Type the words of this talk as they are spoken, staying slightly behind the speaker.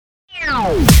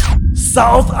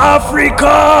South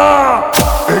Africa!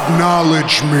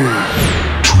 Acknowledge me.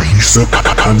 Teresa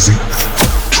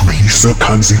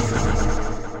Kanzi.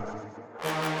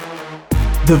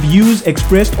 The views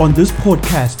expressed on this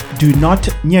podcast do not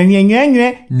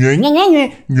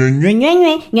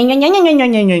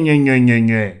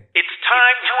It's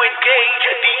time to engage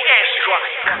the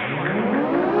airstrike.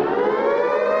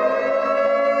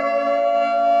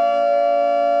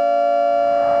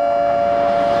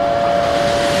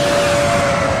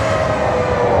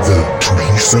 The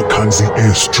Teresa Kanzi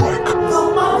airstrike.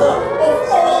 The mother of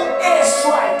all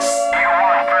airstrikes. Eagle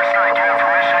 1, first strike. You have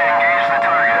permission to engage the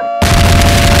target.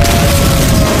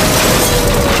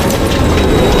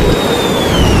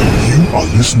 You are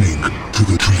listening to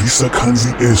the Teresa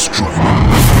Kanzi airstrike.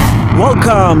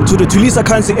 Welcome to the Tulisa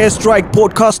Kanzi Airstrike,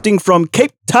 podcasting from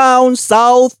Cape Town,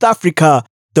 South Africa,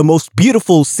 the most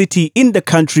beautiful city in the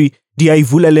country.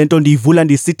 Ndiyayivula lento ndiyivula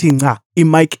ndisithi nca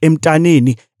iMike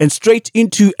emntaneni, and straight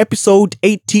into episode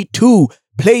 82,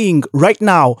 playing right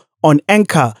now on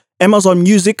Anchor, Amazon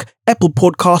Music, Apple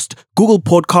Podcast, Google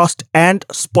Podcast, and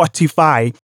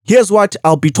Spotify. Here's what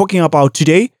I'll be talking about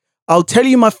today. I'll tell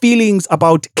you my feelings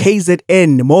about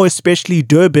KZN, more especially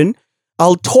Durban.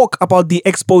 I'll talk about the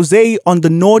expose on the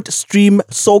Nord Stream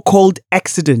so-called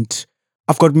accident.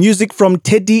 I've got music from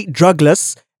Teddy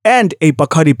Douglas and a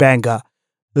Bacardi banger.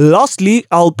 Lastly,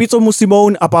 I'll pizza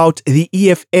Musimone about the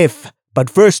EFF. But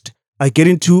first, I get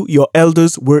into Your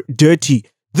Elders Were Dirty.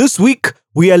 This week,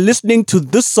 we are listening to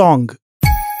this song.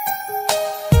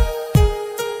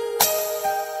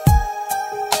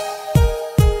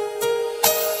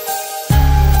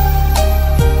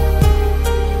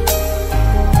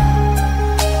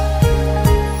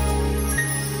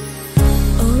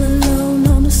 All alone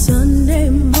on a Sunday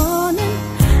morning,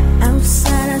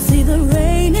 outside I see the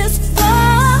rain is falling.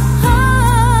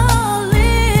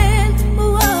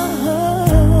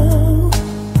 Whoa.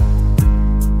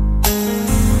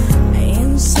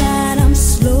 Inside I'm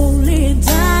slowly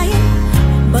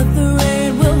dying, but the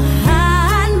rain will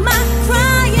hide my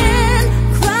crying.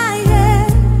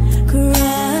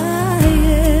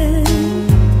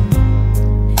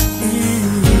 And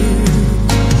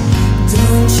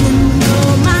don't you know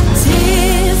my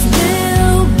tears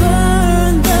will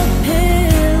burn the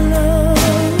pillow?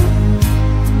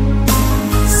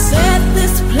 Set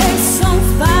this place on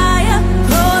fire,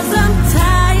 'cause I'm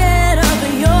tired of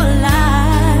your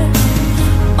lies.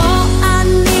 All I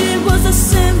needed was a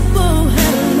simple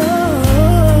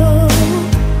hello,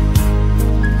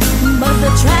 but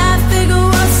the traffic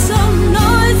was so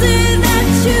noisy that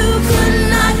you could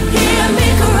not hear me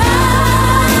cry.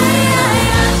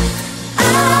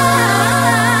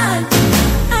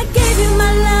 I gave you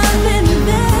my love in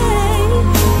vain.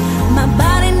 My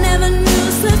body never knew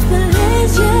such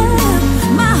pleasure.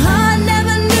 My heart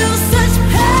never knew such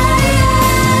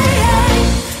pain.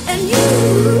 And you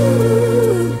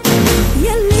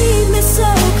leave me so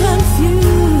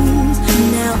confused.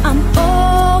 Now I'm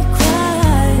all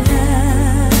cried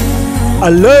out.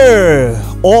 Allure,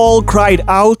 All Cried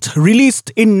Out,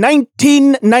 released in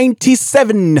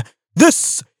 1997.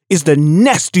 This is the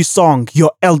nasty song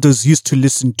your elders used to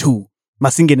listen to.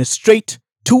 Masingene straight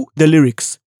to the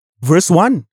lyrics. Verse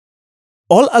 1.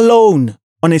 All alone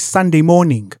on a Sunday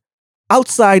morning.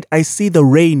 Outside I see the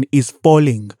rain is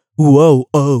falling. Whoa,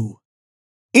 oh.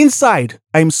 Inside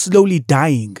I'm slowly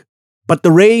dying. But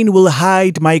the rain will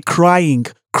hide my crying.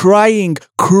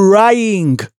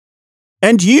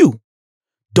 And you?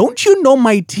 Don't you know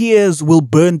my tears will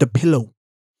burn the pillow?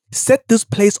 Set this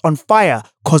place on fire,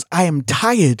 'cause I am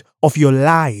tired of your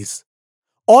lies.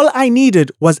 All I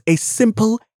needed was a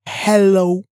simple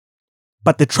hello.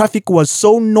 But the traffic was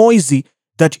so noisy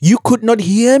that you could not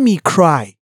hear me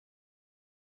cry.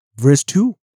 Verse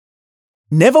 2.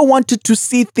 Never wanted to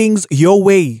see things your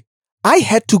way. I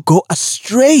had to go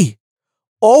astray.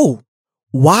 Oh,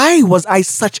 why was I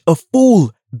such a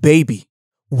fool, baby?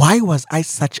 Why was I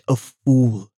such a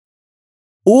fool?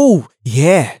 Oh,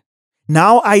 yeah.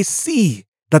 Now I see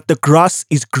that the grass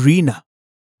is greener.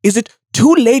 Is it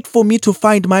too late for me to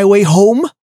find my way home?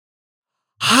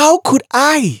 How could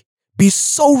I be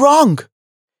so wrong,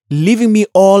 leaving me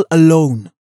all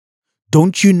alone?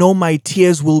 Don't you know my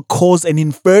tears will cause an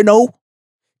inferno?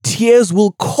 Tears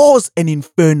will cause an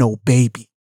inferno, baby.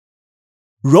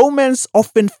 Romance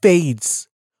often fades.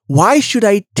 Why should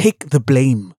I take the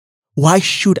blame? Why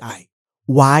should I?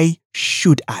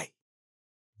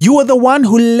 You are the one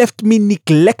who left me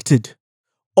neglected.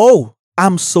 Oh,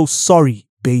 I'm so sorry,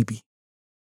 baby.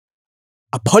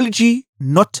 Apology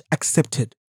not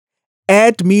accepted.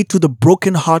 Add me to the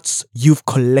broken hearts you've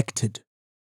collected.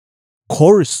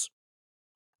 Chorus.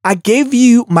 I gave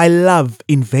you my love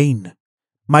in vain.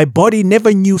 My body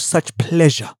never knew such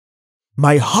pleasure.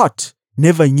 My heart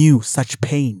never knew such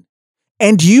pain.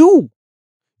 And you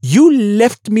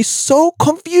left me so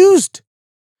confused.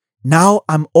 Now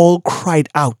I'm all cried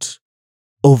out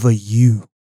over you.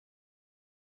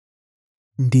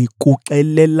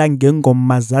 Ndikuxelela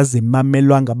ngengoma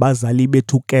zazimamelwa ngabazali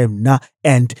bethu ke mna,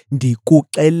 and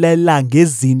ndikuxelela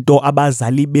ngezinto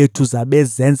abazali bethu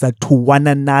zabezenza to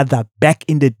one another back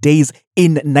in the days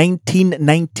in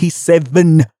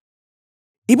 1997.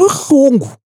 Ibuhlungu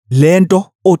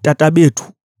lento otata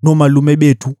bethu nomalume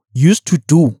bethu used to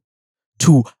do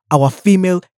to our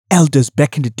female elders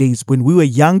back in the days when we were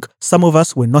young. Some of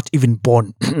us were not even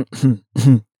born.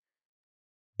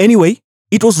 Anyway,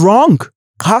 it was wrong.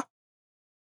 Ha?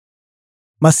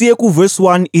 Masiye ku verse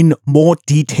 1 in more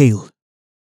detail.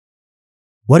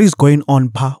 What is going on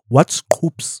pa? What's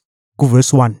Krups? Ku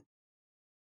verse 1.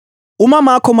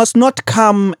 Umamakho must not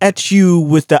come at you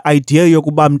with the idea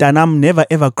yokuba mntanam never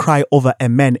ever cry over a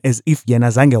man as if yena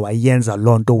zange wayenza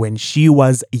lonto when she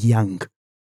was young.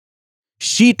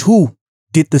 She too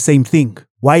did the same thing.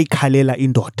 Wayikhalela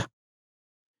indoda.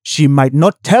 She might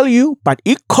not tell you, but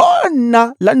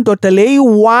ikhona la ndoda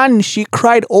leyi-one she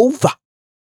cried over.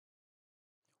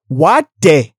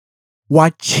 Wade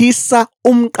wachisa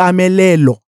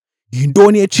umqamelelo.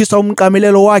 Yintoni echisa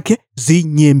umqamelelo wakhe?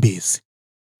 Zinyembezi.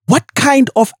 What kind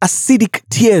of acidic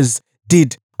tears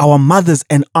did our mothers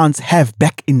and aunts have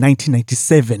back in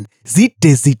 1997?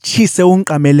 Zide zichise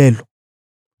umqamelelo.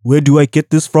 Where do I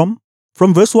get this from?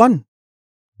 From verse 1.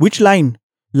 Which line?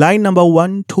 Line number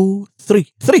 1, 2, 3.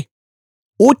 3.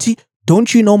 Uthi,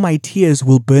 don't you know my tears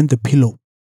will burn the pillow?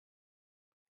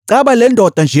 Caba le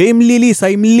ndoda nje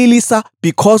imlilisa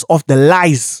because of the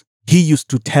lies he used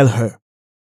to tell her.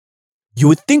 You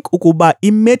would think ukuba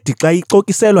imedi xa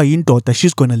ixokiselwa yindoda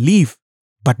she's gonna leave.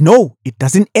 But no, it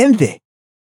doesn't end there.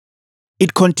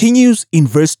 It continues in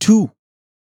verse 2.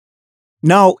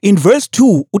 Now, in verse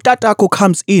 2, utatako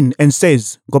comes in and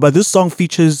says, ngoba this song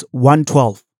features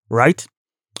 112, right?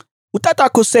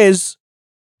 Utatako says,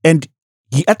 and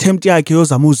he attempt yakhe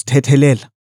yozama uzithethelela.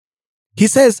 He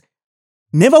says,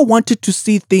 never wanted to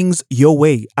see things your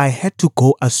way. I had to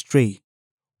go astray.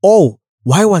 Oh,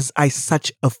 why was I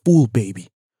such a fool, baby?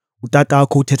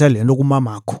 Utatako uthetha lento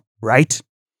kumamakho, right?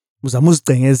 Uzama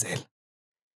uzicengezela.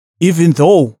 Even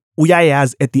though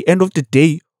uyayazi at the end of the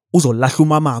day uzolahla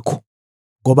umamakho.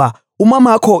 Ngoba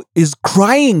umamakho is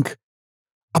crying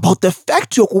about the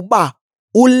fact yokuba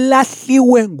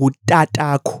ulahliwe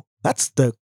ngutatakho. That's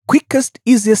the quickest,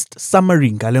 easiest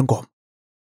summary ngale ngoma.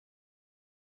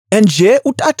 And nje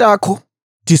utatakho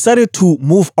decided to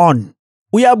move on.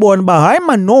 Uyabona ba, hayi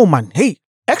man, no man. Hey,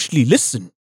 actually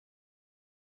listen.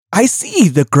 I see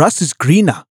the grass is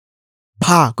greener.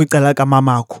 Pa kwicala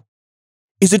kamamakho.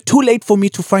 Is it too late for me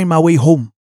to find my way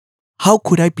home? How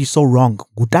could I be so wrong?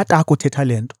 Ngutatakho thetha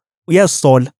lento.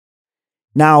 Uyazisola.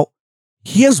 Now,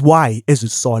 here's why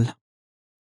ezisola.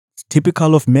 It's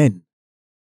typical of men.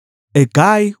 A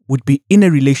guy would be in a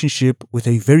relationship with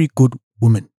a very good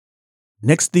woman.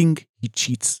 Next thing, he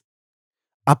cheats.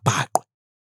 Abhaqwe.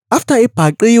 After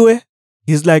ebhaqiwe,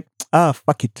 he's like,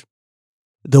 fuck it.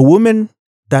 The woman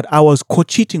that I was caught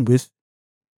cheating with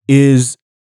is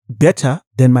better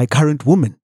than my current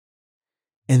woman.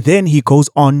 And then he goes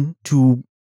on to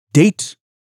date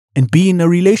and be in a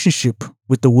relationship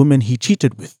with the woman he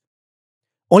cheated with.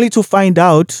 Only to find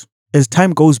out, as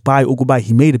time goes by, ukuba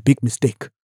he made a big mistake.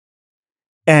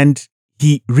 And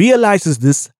he realizes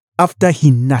this after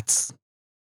he nuts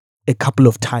a couple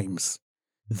of times.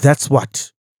 That's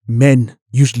what men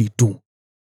usually do.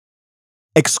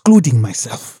 Excluding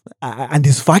myself. And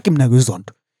his fucking naguzond.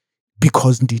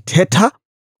 Because ndithetha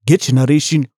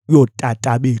ngegeneration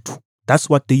yotata bethu. That's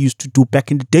what they used to do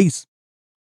back in the days.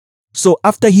 So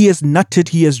after he has nutted,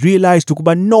 he has realized,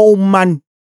 ukuba, no man,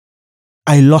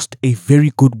 I lost a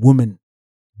very good woman.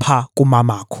 Pa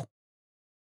kumamakho.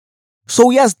 So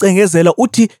uyazicengezela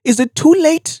uthi, is it too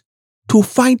late to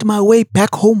find my way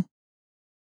back home?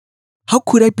 How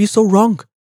could I be so wrong?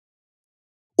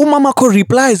 Umamakho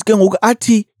replies ke ngoku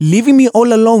athi, leaving me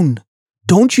all alone.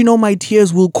 Don't you know my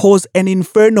tears will cause an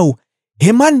inferno?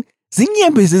 Hey man,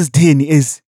 zinyembezi ezitheni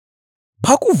ezi?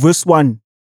 Phaku verse 1.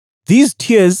 These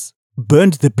tears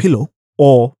burned the pillow,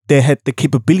 or they had the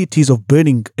capabilities of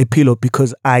burning a pillow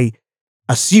because I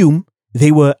assume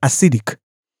they were acidic.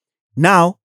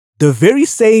 Now, the very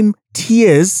same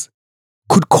tears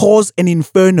could cause an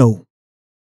inferno.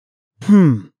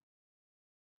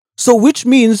 So which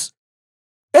means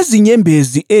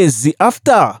ezinyembezi ezi,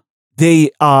 after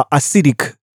they are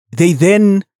acidic, they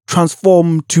then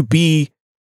transform to be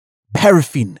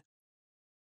paraffin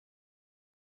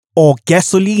or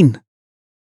gasoline.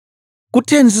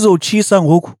 Kutheni sizochisa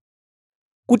ngoku?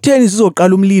 Kutheni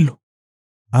sizoqala umlilo?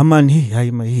 Man,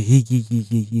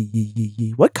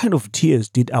 what kind of tears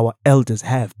did our elders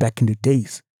have back in the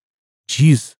days?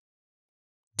 Jeez.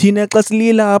 Thina xa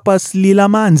silila apha silila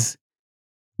amanzi.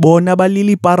 Bona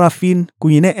balila paraffin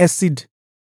kunye ne-acid.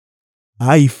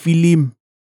 Hayi film.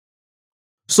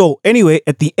 So anyway,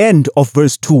 at the end of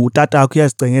verse 2, Tata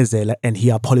uyazicengezela and he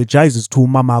apologizes to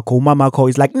Umamakho. Umamakho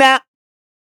is like, nah.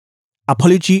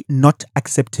 Apology not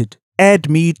accepted. Add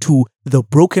me to the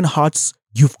broken hearts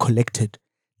you've collected.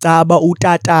 Caba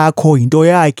utatakho into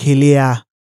yakhe leya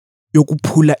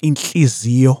yokuphula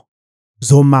inhliziyo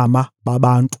zomama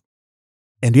babantu.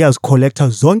 And uyazicollecta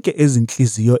zonke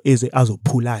ezinhliziyo eze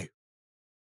azophulayo.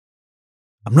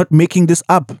 I'm not making this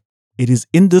up. It is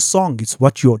in this song. It's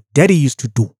what your daddy used to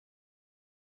do.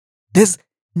 There's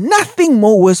nothing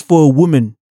more worse for a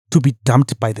woman to be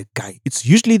dumped by the guy. It's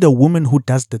usually the woman who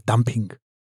does the dumping.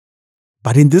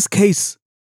 But in this case,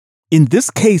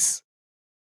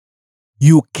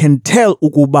 you can tell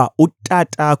ukuba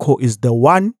utatakho is the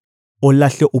one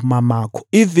olahle umamakho.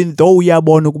 Even though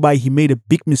uyabona ukuba he made a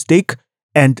big mistake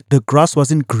and the grass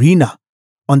wasn't greener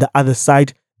on the other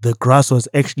side, the grass was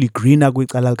actually greener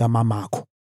kwicala likaMamakho.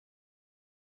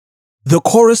 The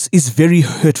chorus is very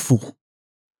hurtful.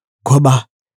 Ngoba,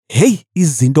 hey,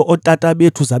 izinto otata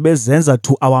bethu zabezenza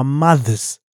to our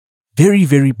mothers. Very,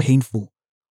 very painful.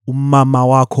 Umama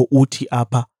wakho uthi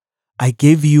apha, I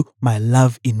gave you my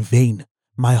love in vain.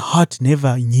 My heart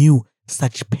never knew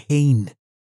such pain.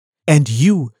 And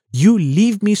you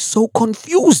leave me so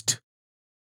confused.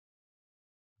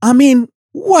 I mean,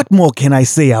 what more can I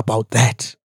say about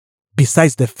that?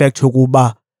 Besides the fact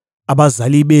yokuba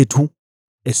abazali bethu,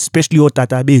 especially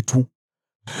otata bethu,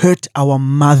 hurt our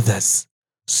mothers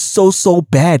so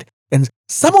bad. And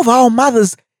some of our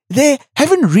mothers, they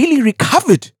haven't really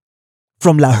recovered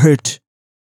from la hurt.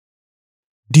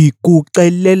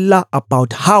 Dikuxelela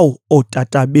about how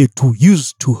otata bethu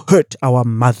used to hurt our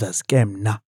mothers ke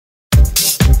mna.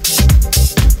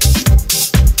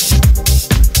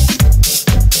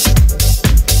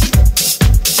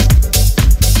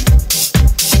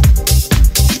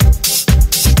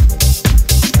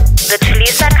 The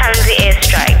Tulisa Kanzi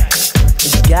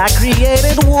airstrike. God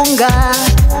created Wunga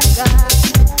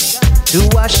to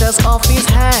wash us off his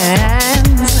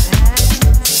hands.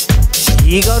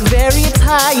 He got very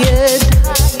tired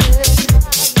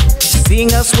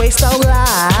seeing us waste our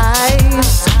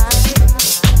lives.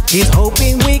 He's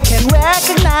hoping we can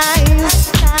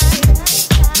recognize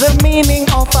the meaning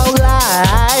of our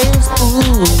lives.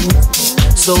 Ooh.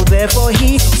 So therefore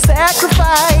he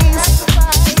sacrificed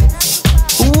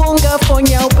Wunga for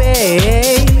Nyaupe.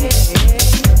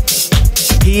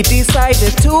 He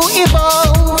decided to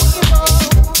evolve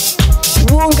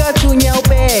Wunga to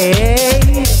Nyaupe.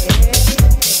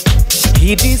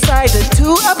 He decided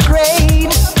to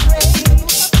upgrade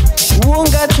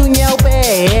Wunga to Nyaupe.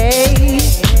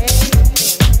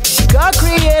 God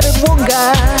created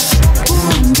Wunga.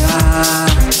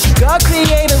 God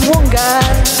created Wunga.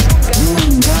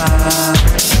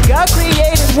 God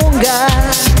created Wunga.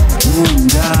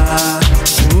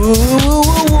 Ooh,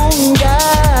 Wunga.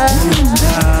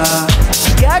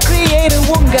 God created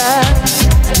Wunga.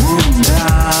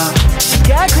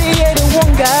 God created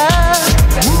Wunga.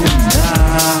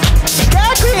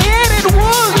 God created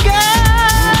Wunga.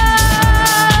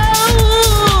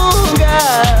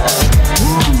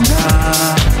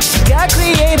 God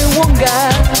created Wunga.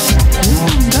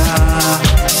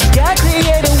 God created Wunga. God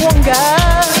created Wunga.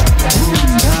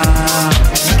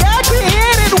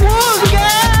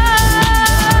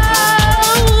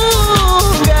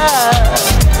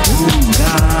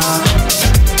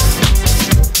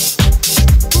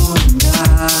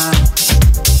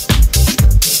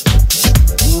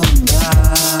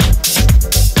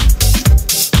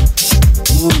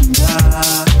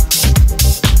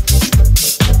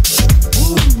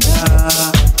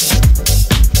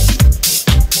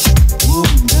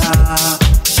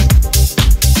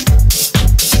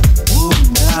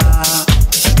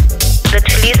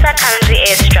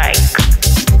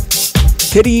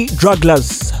 Teddy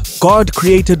Douglas, God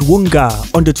created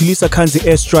Wunga on the Tulisa Kanzi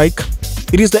airstrike.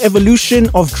 It is the evolution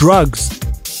of drugs.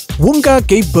 Wunga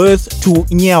gave birth to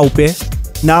Nyaupe.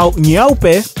 Now,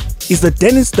 Nyaupe is the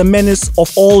Dennis the Menace of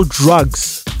all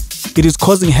drugs. It is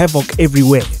causing havoc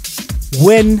everywhere.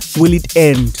 When will it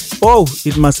end? Oh,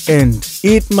 it must end.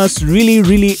 It must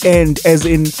really end, as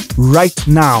in right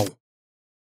now.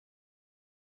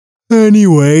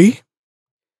 Anyway,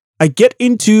 I get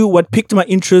into what piqued my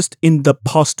interest in the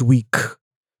past week.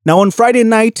 Now, on Friday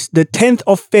night, the 10th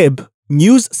of Feb,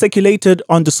 news circulated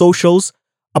on the socials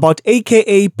about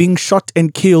AKA being shot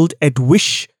and killed at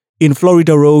Wish in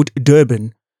Florida Road,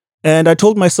 Durban. And I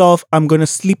told myself I'm going to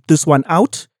sleep this one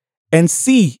out and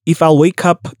see if I'll wake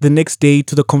up the next day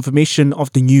to the confirmation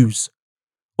of the news.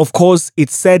 Of course,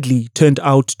 it sadly turned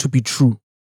out to be true.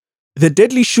 The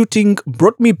deadly shooting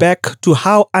brought me back to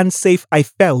how unsafe I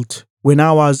felt when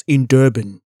I was in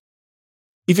Durban.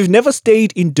 If you've never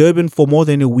stayed in Durban for more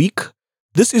than a week,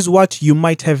 this is what you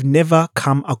might have never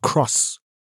come across.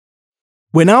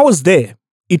 When I was there,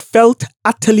 it felt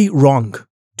utterly wrong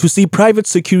to see private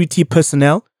security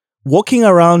personnel walking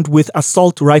around with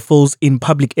assault rifles in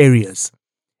public areas,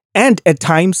 and at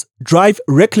times drive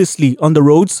recklessly on the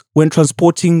roads when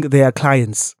transporting their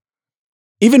clients.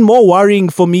 Even more worrying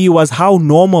for me was how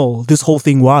normal this whole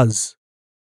thing was.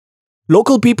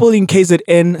 Local people in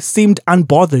KZN seemed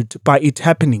unbothered by it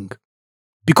happening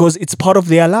because it's part of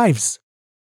their lives.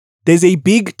 There's a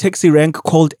big taxi rank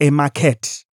called a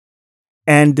market,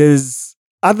 and there's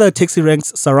other taxi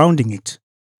ranks surrounding it.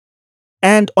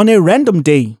 And on a random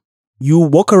day, you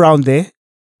walk around there,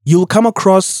 you'll come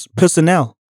across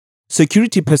personnel,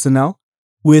 security personnel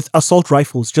with assault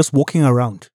rifles just walking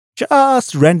around,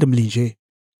 just randomly, Jay.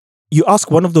 You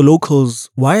ask one of the locals,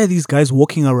 why are these guys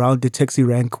walking around the taxi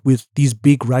rank with these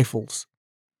big rifles?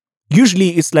 Usually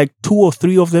it's like 2 or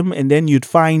 3 of them, and then you'd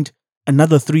find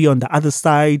another 3 on the other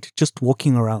side just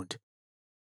walking around.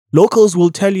 Locals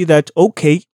will tell you that,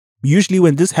 okay, usually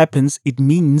when this happens, it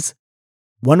means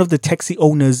one of the taxi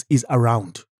owners is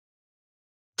around.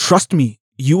 Trust me,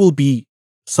 you will be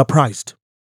surprised.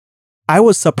 I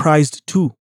was surprised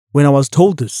too when I was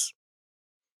told this.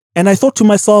 And I thought to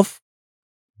myself,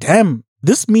 damn,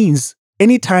 this means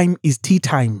anytime is tea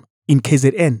time in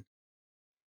KZN.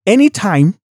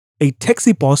 Anytime a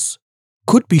taxi boss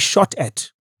could be shot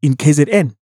at in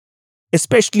KZN,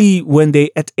 especially when they're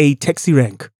at a taxi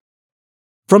rank.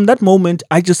 From that moment,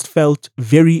 I just felt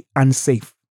very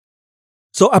unsafe.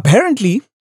 So apparently,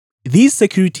 these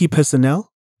security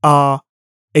personnel are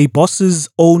a boss's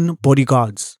own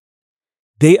bodyguards.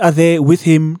 They are there with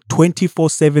him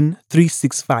 24/7,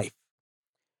 365.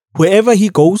 Wherever he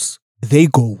goes, they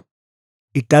go.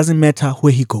 It doesn't matter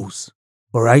where he goes.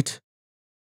 All right?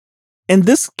 And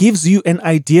this gives you an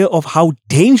idea of how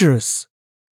dangerous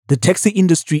the taxi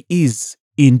industry is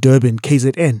in Durban,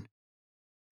 KZN.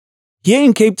 Here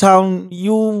in Cape Town,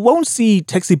 you won't see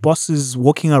taxi bosses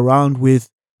walking around with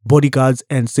bodyguards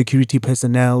and security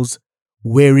personnel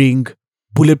wearing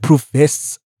bulletproof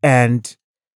vests and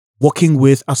walking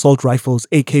with assault rifles,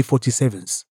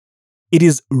 AK-47s. It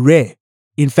is rare.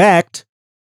 In fact,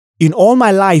 in all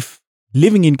my life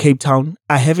living in Cape Town,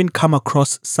 I haven't come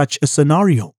across such a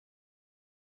scenario.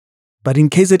 But in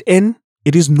KZN,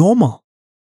 it is normal.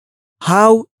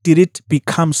 How did it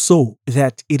become so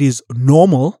that it is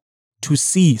normal to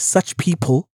see such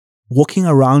people walking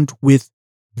around with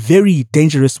very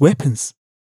dangerous weapons?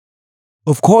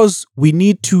 Of course, we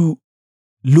need to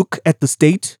look at the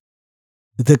state,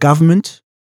 the government,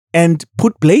 and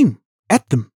put blame at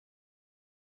them.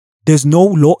 There's no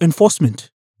law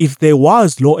enforcement. If there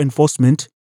was law enforcement,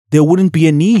 there wouldn't be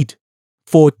a need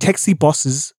for taxi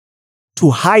bosses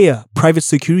to hire private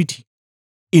security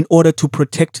in order to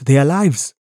protect their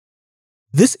lives.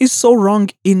 This is so wrong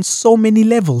in so many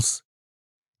levels.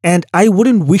 And I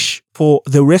wouldn't wish for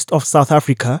the rest of South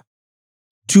Africa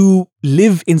to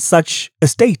live in such a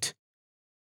state.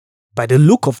 By the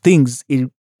look of things,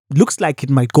 it looks like it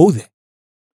might go there.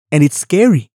 And it's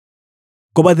scary.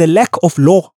 But the lack of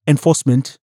law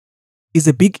enforcement is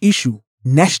a big issue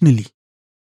nationally.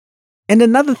 And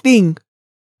another thing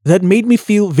that made me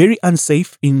feel very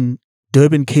unsafe in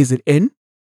Durban, KZN,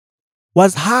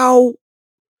 was how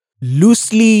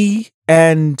loosely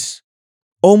and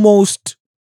almost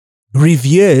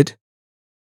revered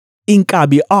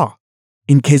Inkabi are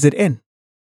in KZN.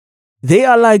 They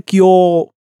are like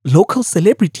your local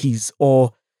celebrities,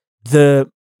 or the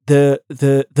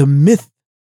myth,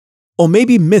 or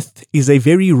maybe myth is a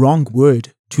very wrong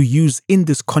word to use in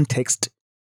this context,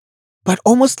 but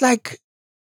almost like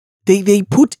they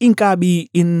put Inkabi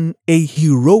in a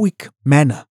heroic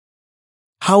manner.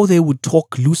 How they would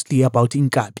talk loosely about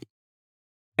Inkabi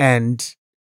and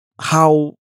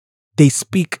how they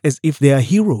speak as if they are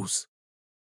heroes.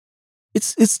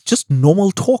 It's just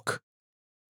normal talk.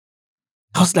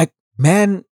 I was like,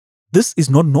 man, this is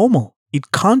not normal.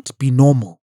 It can't be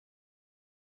normal.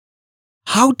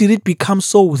 How did it become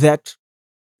so that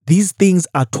these things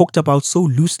are talked about so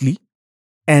loosely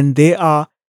and they are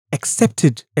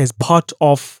accepted as part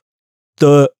of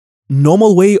the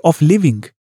normal way of living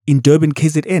in Durban,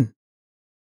 KZN?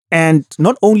 And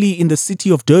not only in the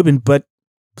city of Durban, but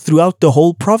throughout the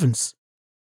whole province.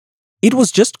 It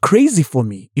was just crazy for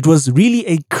me. It was really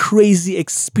a crazy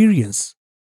experience.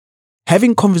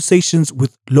 Having conversations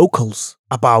with locals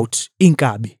about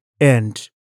Inkabi and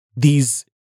these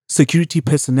security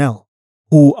personnel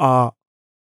who are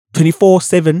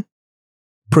 24/7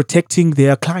 protecting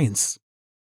their clients.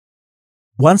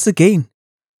 Once again,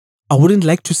 I wouldn't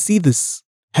like to see this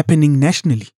happening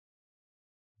nationally.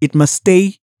 It must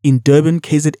stay in Durban,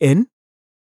 KZN,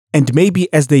 and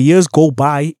maybe as the years go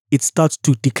by, it starts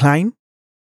to decline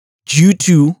due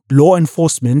to law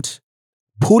enforcement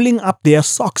pulling up their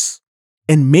socks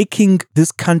and making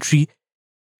this country,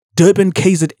 Durban,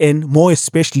 KZN more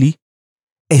especially,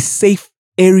 a safe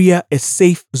area, a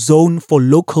safe zone for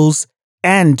locals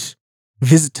and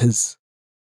visitors.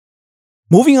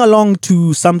 Moving along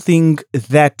to something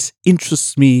that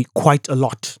interests me quite a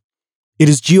lot. It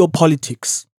is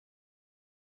geopolitics.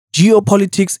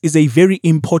 Geopolitics is a very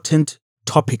important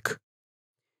topic.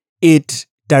 It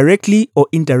directly or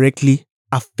indirectly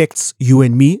affects you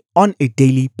and me on a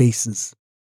daily basis.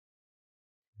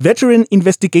 Veteran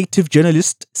investigative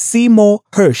journalist Seymour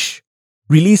Hersh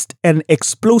released an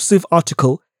explosive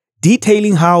article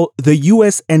detailing how the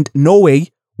US and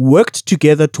Norway worked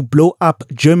together to blow up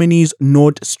Germany's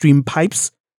Nord Stream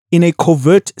pipes in a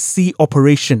covert sea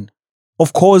operation.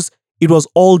 Of course, it was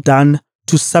all done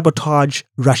to sabotage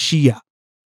Russia.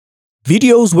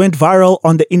 Videos went viral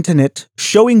on the internet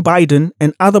showing Biden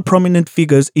and other prominent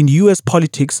figures in US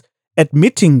politics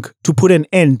admitting to put an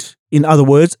end, in other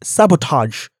words,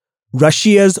 sabotage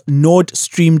Russia's Nord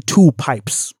Stream 2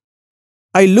 pipes.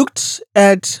 I looked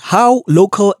at how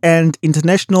local and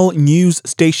international news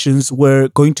stations were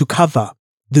going to cover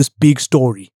this big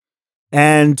story.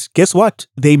 And guess what?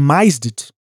 They missed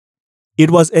it.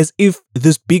 It was as if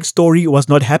this big story was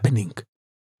not happening.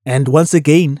 And once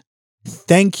again,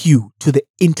 thank you to the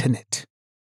internet.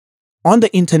 On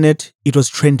the internet, it was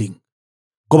trending.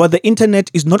 But the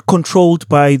internet is not controlled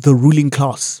by the ruling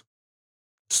class.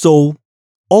 So,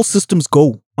 all systems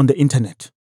go on the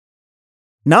internet.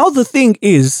 Now the thing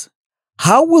is,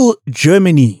 how will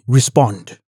Germany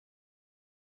respond?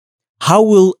 How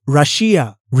will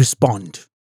Russia respond?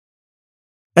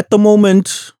 At the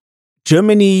moment,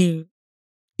 Germany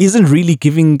isn't really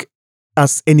giving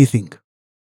us anything.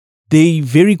 They're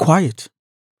very quiet.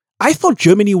 I thought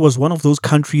Germany was one of those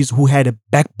countries who had a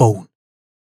backbone.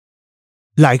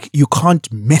 Like, you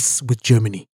can't mess with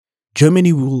Germany.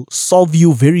 Germany will solve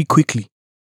you very quickly.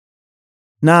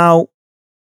 Now,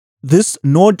 this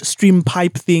Nord Stream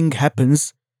pipe thing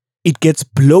happens. It gets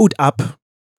blown up.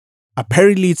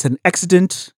 Apparently, it's an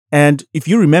accident. And if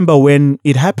you remember when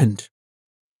it happened,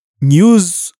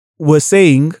 news were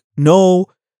saying, no,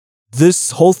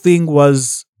 this whole thing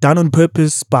was done on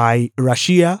purpose by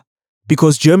Russia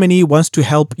because Germany wants to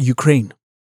help Ukraine.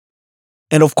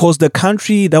 And of course, the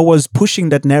country that was pushing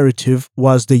that narrative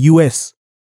was the US.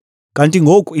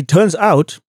 It turns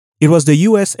out it was the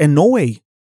US and Norway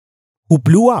who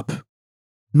blew up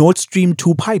Nord Stream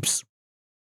 2 pipes.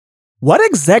 What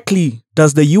exactly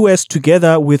does the US,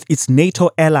 together with its NATO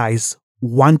allies,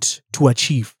 want to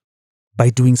achieve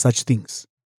by doing such things?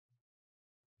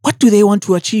 What do they want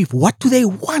to achieve? What do they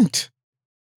want?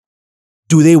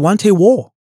 Do they want a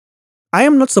war? I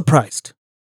am not surprised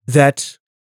that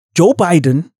Joe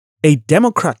Biden, a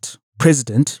Democrat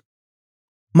president,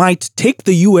 might take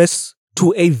the US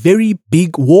to a very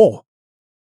big war.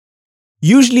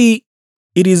 Usually,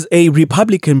 it is a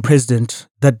Republican president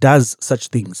that does such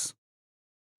things.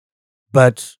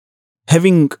 But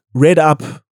having read up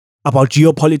about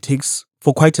geopolitics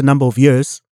for quite a number of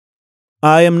years,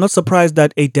 I am not surprised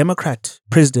that a Democrat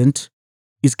president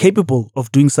is capable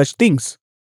of doing such things.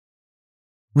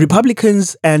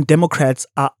 Republicans and Democrats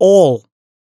are all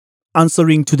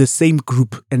answering to the same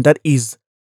group, and that is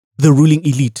the ruling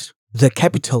elite, the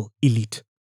capital elite.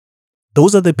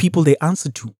 Those are the people they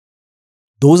answer to.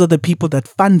 Those are the people that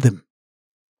fund them.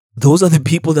 Those are the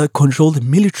people that control the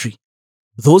military.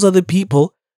 Those are the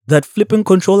people that flip and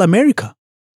control America.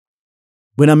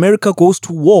 When America goes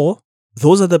to war,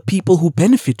 those are the people who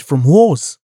benefit from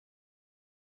wars.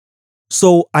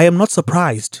 So I am not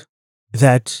surprised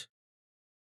that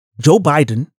Joe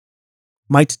Biden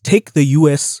might take the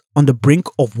US on the brink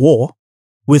of war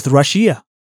with Russia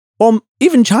or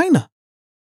even China.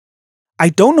 I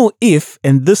don't know if,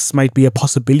 and this might be a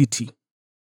possibility,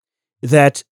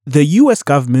 that the US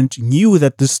government knew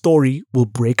that this story will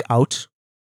break out.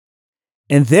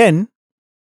 And then,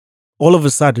 all of a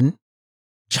sudden,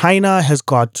 China has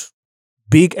got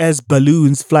big as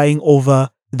balloons flying over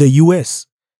the US.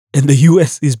 And the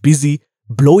US is busy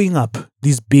blowing up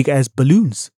these big as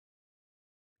balloons.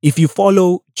 if you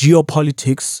follow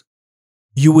geopolitics,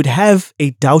 you would have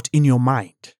a doubt in your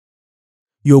mind.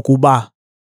 Yokuba,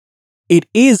 it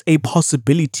is a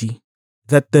possibility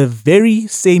that the very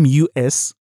same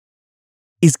US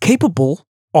is capable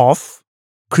of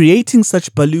creating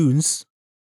such balloons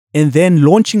and then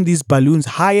launching these balloons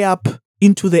high up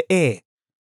into the air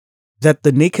that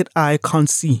the naked eye can't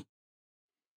see.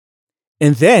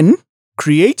 And then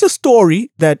create a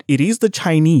story that it is the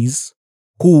Chinese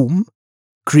whom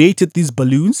created these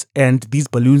balloons and these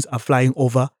balloons are flying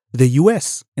over the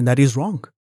US. And that is wrong.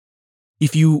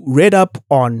 If you read up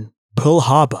on Pearl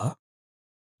Harbor,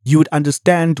 you would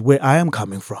understand where I am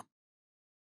coming from.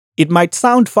 It might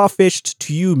sound far-fetched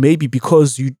to you maybe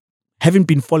because you haven't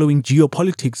been following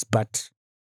geopolitics, but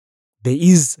there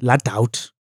is la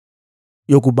doubt.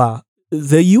 Yokuba,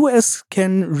 the US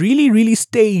can really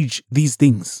stage these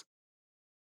things.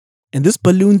 And this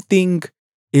balloon thing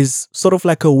is sort of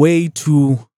like a way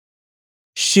to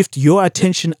shift your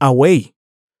attention away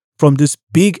from this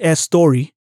big-ass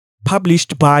story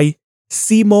published by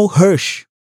Seymour Hersh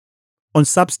on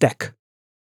Substack.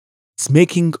 It's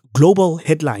making global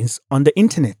headlines on the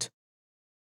internet.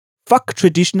 Fuck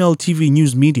traditional TV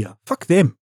news media. Fuck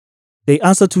them. They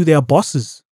answer to their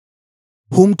bosses,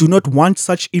 whom do not want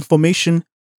such information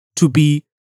to be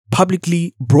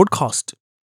publicly broadcast.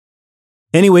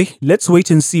 Anyway, let's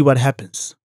wait and see what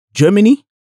happens. Germany,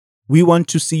 we want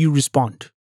to see you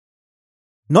respond.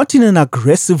 Not in an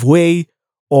aggressive way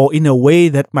or in a way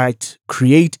that might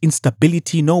create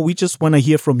instability. No, we just want to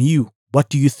hear from you. What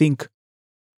do you think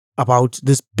about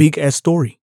this big-ass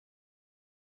story?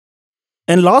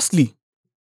 And lastly,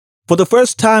 for the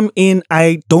first time in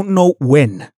I don't know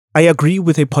when, I agree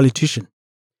with a politician.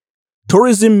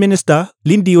 Tourism Minister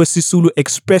Lindiwe Sisulu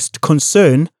expressed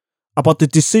concern about the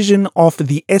decision of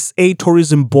the SA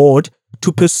Tourism Board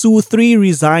to pursue 3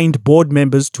 resigned board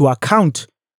members to account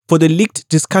for the leaked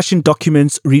discussion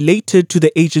documents related to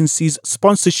the agency's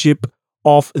sponsorship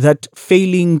of that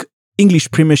failing English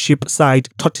Premiership side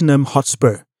Tottenham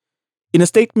Hotspur. In a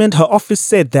statement, her office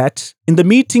said that in the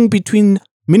meeting between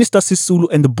Minister Sisulu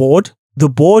and the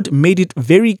board made it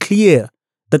very clear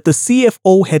that the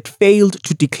CFO had failed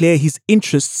to declare his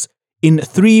interests in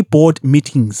 3 board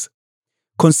meetings,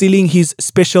 concealing his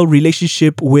special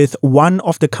relationship with one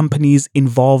of the companies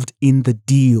involved in the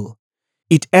deal.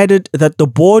 It added that the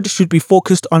board should be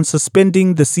focused on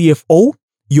suspending the CFO,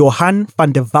 Johan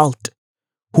van der Walt,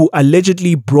 who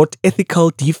allegedly brought ethical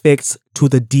defects to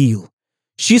the deal.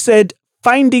 She said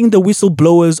finding the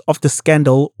whistleblowers of the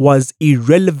scandal was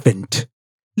irrelevant.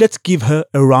 Let's give her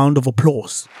a round of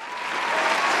applause.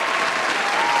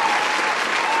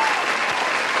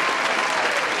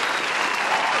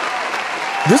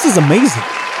 This is amazing.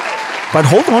 But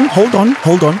hold on.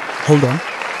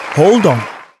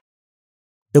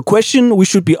 The question we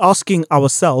should be asking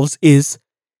ourselves is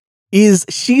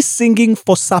she singing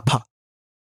for supper?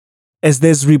 As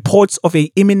there's reports of an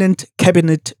imminent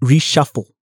cabinet reshuffle.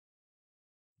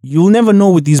 You'll never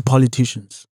know with these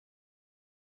politicians.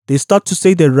 They start to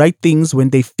say the right things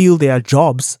when they feel their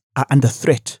jobs are under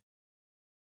threat.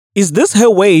 Is this her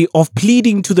way of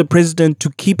pleading to the president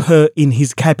to keep her in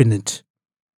his cabinet?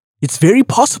 It's very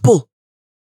possible.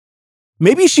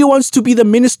 Maybe she wants to be the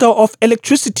Minister of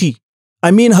Electricity.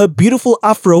 I mean, her beautiful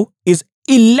afro is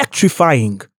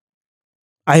electrifying.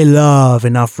 I love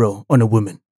an afro on a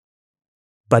woman.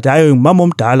 But it's a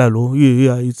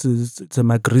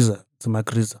magriza. It's a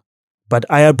magriza. But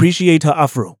I appreciate her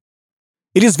afro.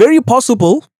 It is very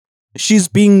possible she's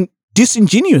being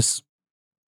disingenuous.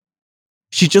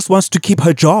 She just wants to keep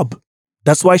her job.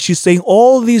 That's why she's saying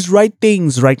all these right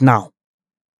things right now.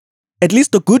 At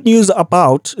least the good news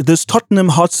about this Tottenham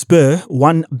Hotspur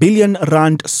 1 billion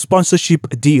rand sponsorship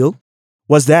deal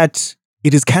was that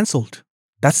it is cancelled.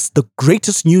 That's the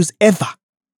greatest news ever.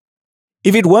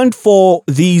 If it weren't for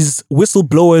these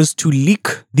whistleblowers to leak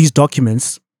these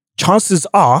documents, chances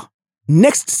are,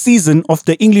 next season of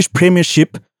the English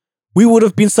Premiership, we would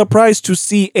have been surprised to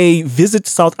see a Visit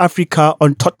South Africa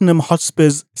on Tottenham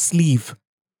Hotspur's sleeve.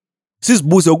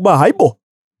 Sisibuze ukuba hayibo,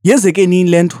 yenzeke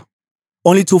nini lento?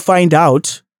 Only to find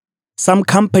out some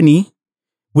company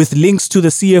with links to the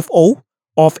CFO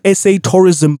of SA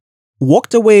Tourism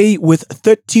walked away with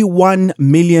 31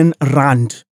 million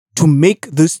rand to make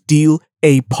this deal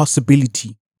a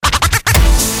possibility.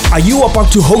 Are you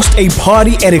about to host a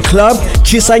party at a club,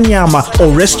 chisanyama,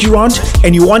 or restaurant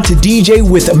and you want to DJ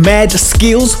with mad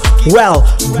skills? Well,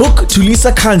 book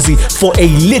Tulisa Kanzi for a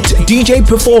lit DJ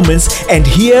performance and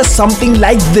hear something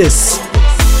like this.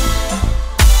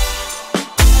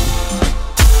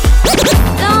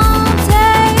 Don't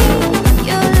take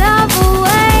your love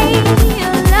away,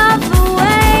 your love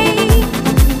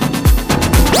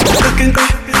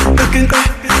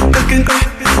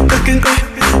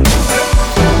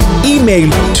email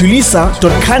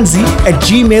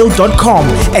tulisa.kanzi@gmail.com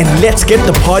and let's get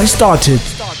the party started.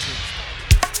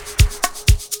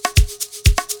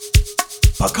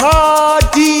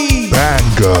 Bacardi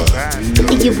Banger.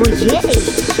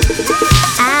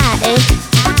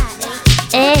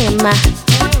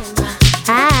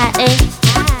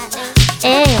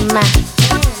 Emma.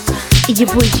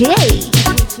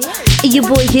 Your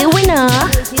boy Jay winner.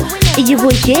 Your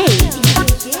boy Jay.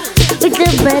 With the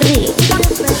berry.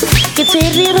 Get a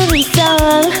little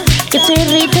song. Get a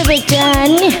little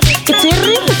bejan. Get a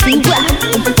little siwa.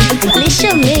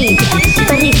 Listen me.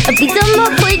 Berry. A bit of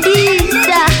more for this.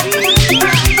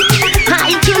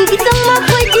 Hi, can be some more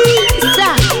for this.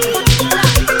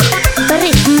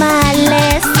 Berry.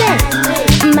 Malese.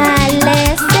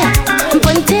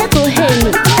 Ponteko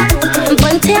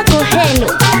henu.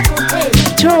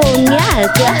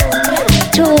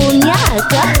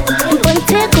 Tonyaka,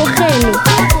 Ponteko henu.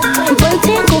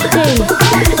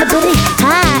 Abri,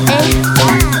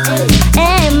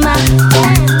 Emma,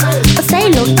 say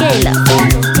lokela.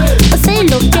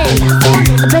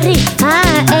 Abri,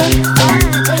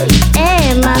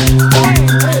 Emma,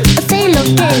 say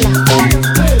lokela.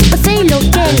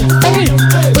 Abri,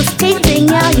 uskay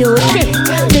tenya yoche,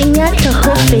 tenya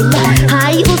chokofela.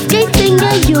 Hi, uskay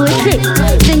tenya yoche.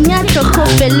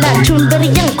 Fella chumbari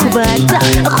yang kubata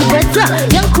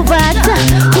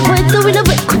wina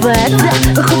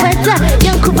kubata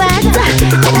yang kubata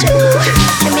achu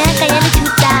chemeka yani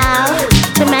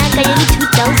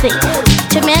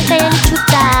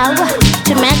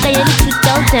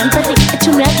chutao sempati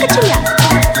chumeka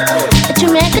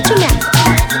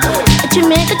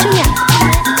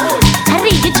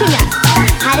hari gichunya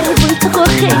hari bunta ko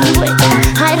kheni wena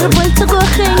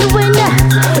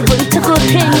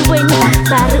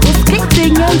Baru uskay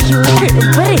tenya yoke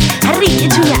Bari hari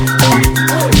chunya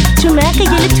Chumaka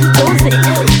yele 2000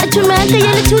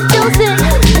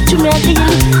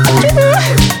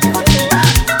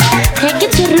 Heke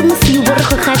turumusi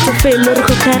warko khata felo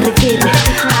rko karikere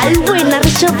Ay wena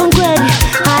rishabangwani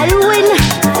Ay wena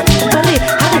Bari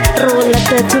hari rola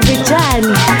tatu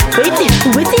vijani Witi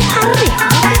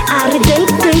hari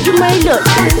thank you my lord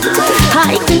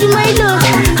Hi thank you my lord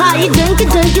Hi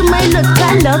thank you my lord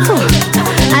Kalafu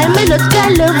I my lord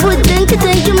Kalafu Thank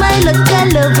you my lord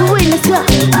Kalafu Wena sa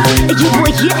You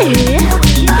boy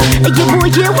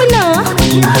wena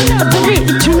Bari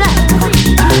ituna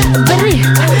Bari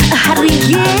hari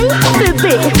yen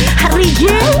bebe Hari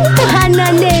yen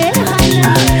hanane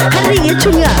Hari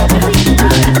ituna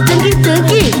Thank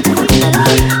you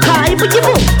Hi boy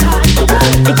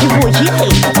You boy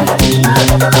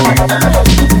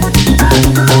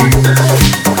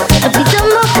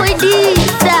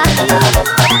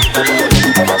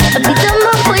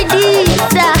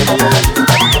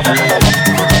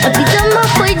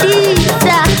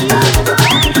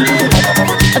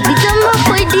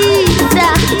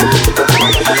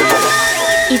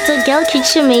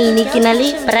Chimeni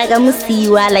kinali praga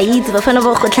musiwa la hizi bafana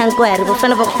ba khotlang kware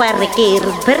bafana ba kware ke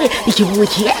re bere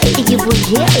ibuye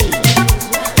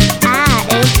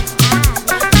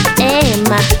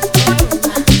Emma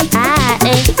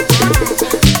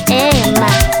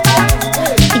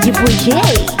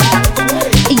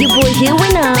ibuye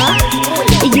wena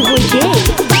ibuye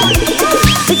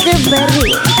bige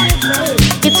bere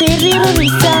keterira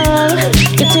risang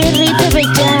keterita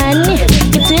bejani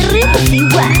keterita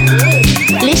siwa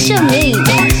Listen me,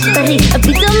 Bari, a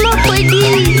bit of more for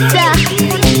this.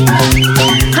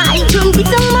 Hi, don't be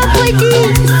some more for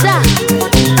this.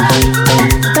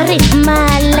 Bari,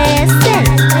 malese,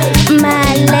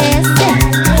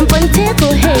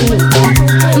 Ponteko henu,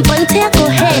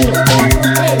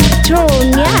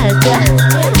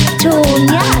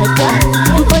 Tonyaka,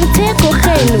 Ponteko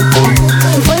henu,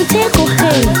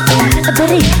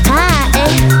 Bari,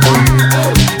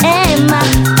 Emma.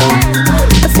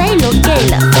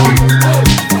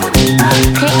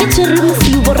 Heke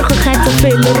turumusi warko khata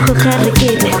felo rko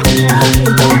karikere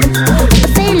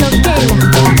Say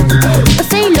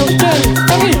lokela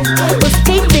Bari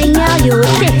uskay tenya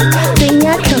yoke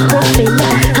Tenya chokofela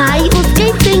Hai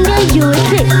uskay tenya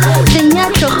yoke Tenya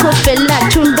chokofela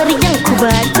Chumbari yang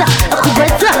kubata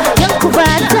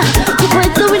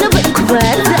wina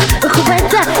kubata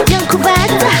yang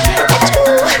kubata Achu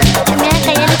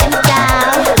Chemeka yele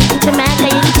chutao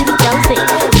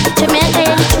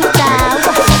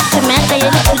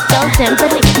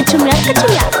Sempati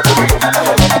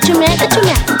chumeka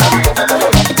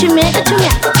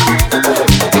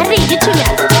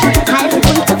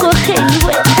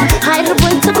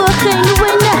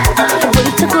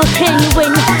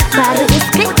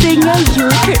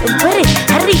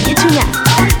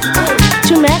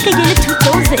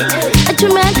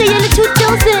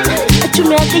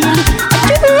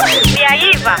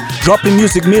Dropping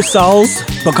music missiles,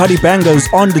 Bacardi bangers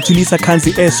on the Tulisa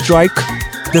Kanzi airstrike.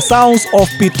 The sounds of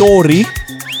Pitori,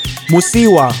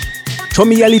 Musiwa,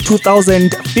 Chomiyali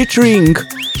 2000 featuring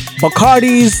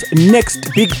Bacardi's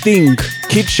next big thing,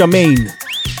 Kid Charmaine.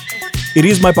 It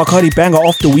is my Bacardi banger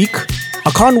of the week.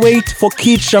 I can't wait for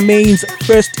Kid Charmaine's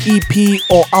first EP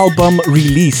or album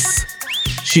release.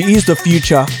 She is the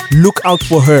future. Look out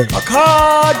for her.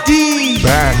 Bacardi!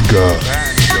 Banger.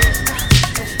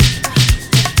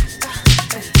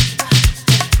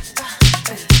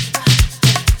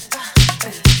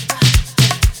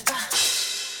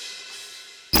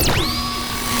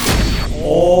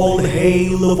 All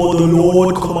hail for the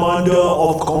Lord Commander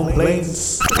of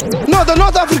Complaints. No, the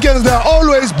North Africans, they are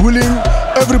always bullying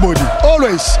everybody.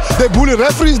 Always. They bully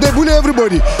referees, they bully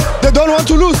everybody. They don't want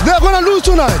to lose. They're going to lose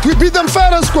tonight. We beat them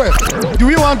fair and square. Do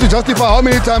we want to justify how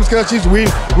many times Kaizer Chiefs win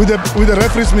with the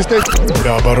referee's mistake?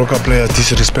 Yeah, Baroka players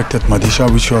disrespected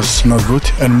Madisha, which was not good.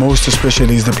 And most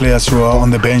especially is the players who are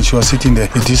on the bench, who are sitting there.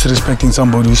 You're disrespecting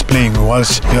somebody who's playing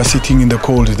whilst you are sitting in the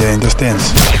cold there in the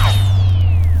stands.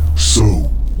 So,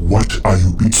 what are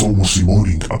you Bitsomusi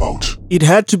moaning about? It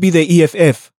had to be the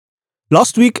EFF.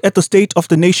 Last week at the State of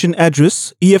the Nation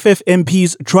address, EFF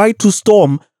MPs tried to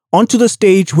storm onto the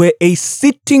stage where a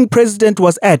sitting president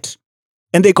was at,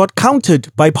 and they got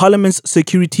countered by Parliament's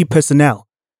security personnel.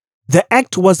 The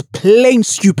act was plain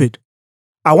stupid.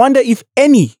 I wonder if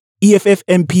any EFF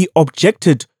MP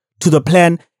objected to the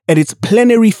plan at its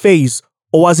plenary phase,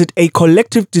 or was it a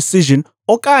collective decision,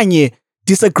 okanye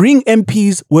disagreeing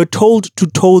MPs were told to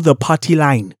toe the party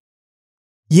line.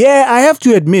 Yeah, I have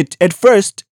to admit, at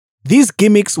first, these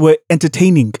gimmicks were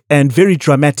entertaining and very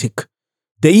dramatic.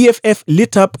 The EFF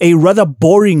lit up a rather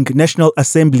boring National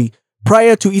Assembly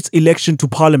prior to its election to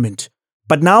Parliament,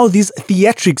 but now these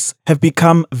theatrics have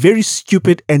become very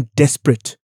stupid and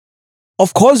desperate.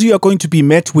 Of course, you are going to be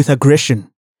met with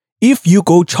aggression if you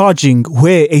go charging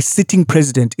where a sitting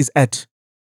president is at.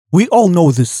 We all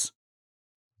know this.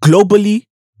 Globally,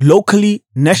 locally,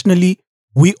 nationally,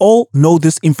 we all know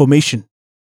this information.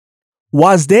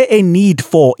 Was there a need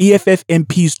for EFF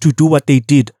MPs to do what they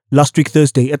did last week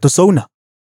Thursday at the Sona?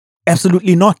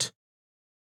 Absolutely not.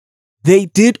 They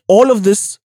did all of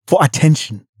this for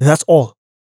attention. That's all.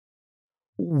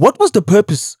 What was the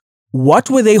purpose? What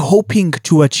were they hoping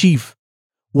to achieve?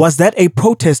 Was that a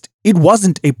protest? It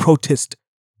wasn't a protest.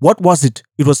 What was it?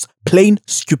 It was plain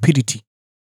stupidity.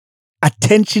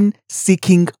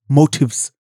 Attention-seeking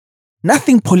motives.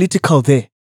 Nothing political there.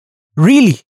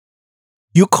 Really.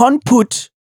 You can't put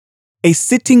a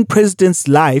sitting president's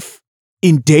life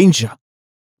in danger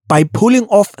by pulling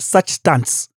off such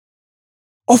stunts.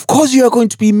 Of course you are going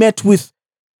to be met with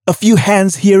a few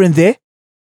hands here and there.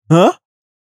 Huh?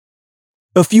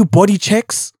 A few body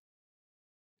checks.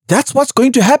 That's what's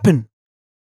going to happen.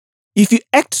 If you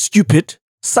act stupid,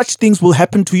 such things will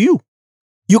happen to you.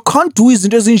 You can't do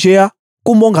izinto ezinjeya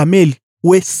kumongameli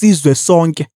wesizwe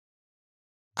sonke.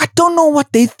 I don't know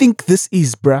what they think this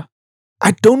is, bruh.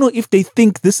 I don't know if they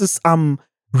think this is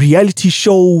reality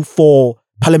show for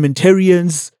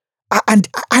parliamentarians. And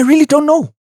I really don't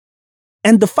know.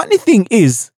 And the funny thing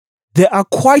is, there are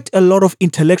quite a lot of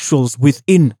intellectuals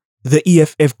within the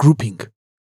EFF grouping.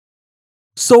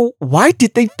 So why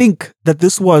did they think that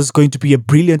this was going to be a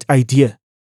brilliant idea?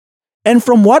 And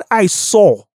from what I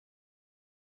saw,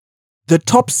 the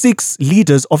top 6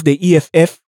 leaders of the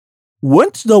EFF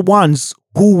weren't the ones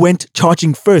who went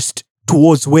charging first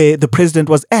towards where the president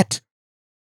was at.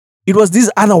 It was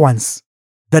these other ones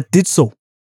that did so.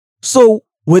 So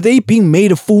were they being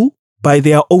made a fool by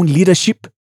their own leadership?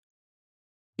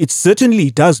 It certainly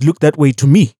does look that way to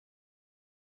me.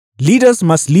 Leaders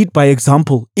must lead by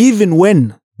example even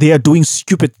when they are doing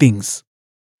stupid things.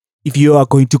 If you are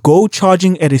going to go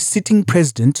charging at a sitting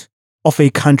president of a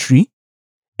country,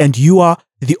 and you are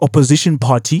the opposition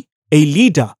party, a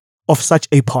leader of such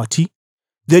a party,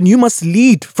 then you must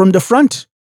lead from the front.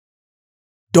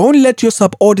 Don't let your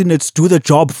subordinates do the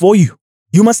job for you.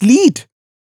 You must lead.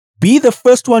 Be the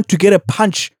first one to get a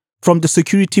punch from the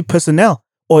security personnel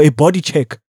or a body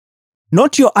check,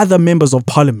 not your other members of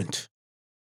parliament.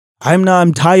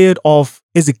 I'm tired of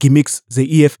as gimmicks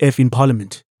the EFF in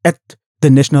parliament at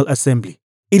the National Assembly.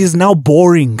 It is now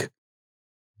boring.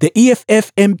 The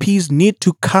EFF MPs need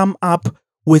to come up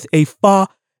with a far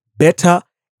better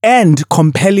and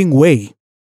compelling way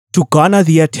to garner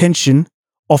the attention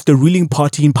of the ruling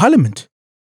party in parliament.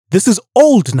 This is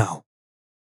old now.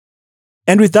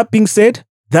 And with that being said,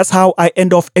 that's how I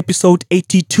end off episode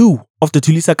 82 of the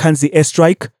Tulisa Kanzi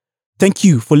airstrike. Thank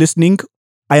you for listening.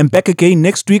 I am back again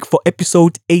next week for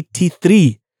episode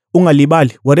 83.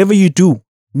 Ungalibali, whatever you do,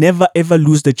 never ever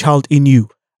lose the child in you.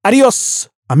 Adios,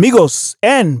 amigos,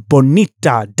 and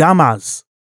bonita damas.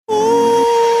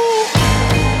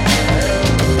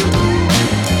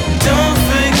 Don't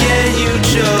forget you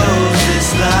chose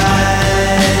this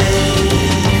life.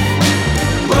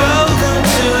 Welcome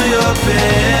to your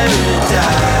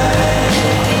paradise.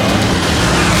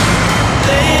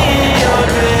 Lay or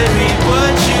bury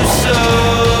what you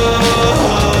sow.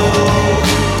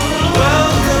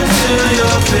 Welcome to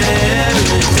your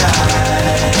paradise.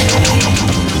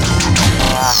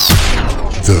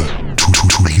 The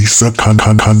Tulisa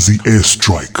Kanzi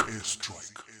airstrike.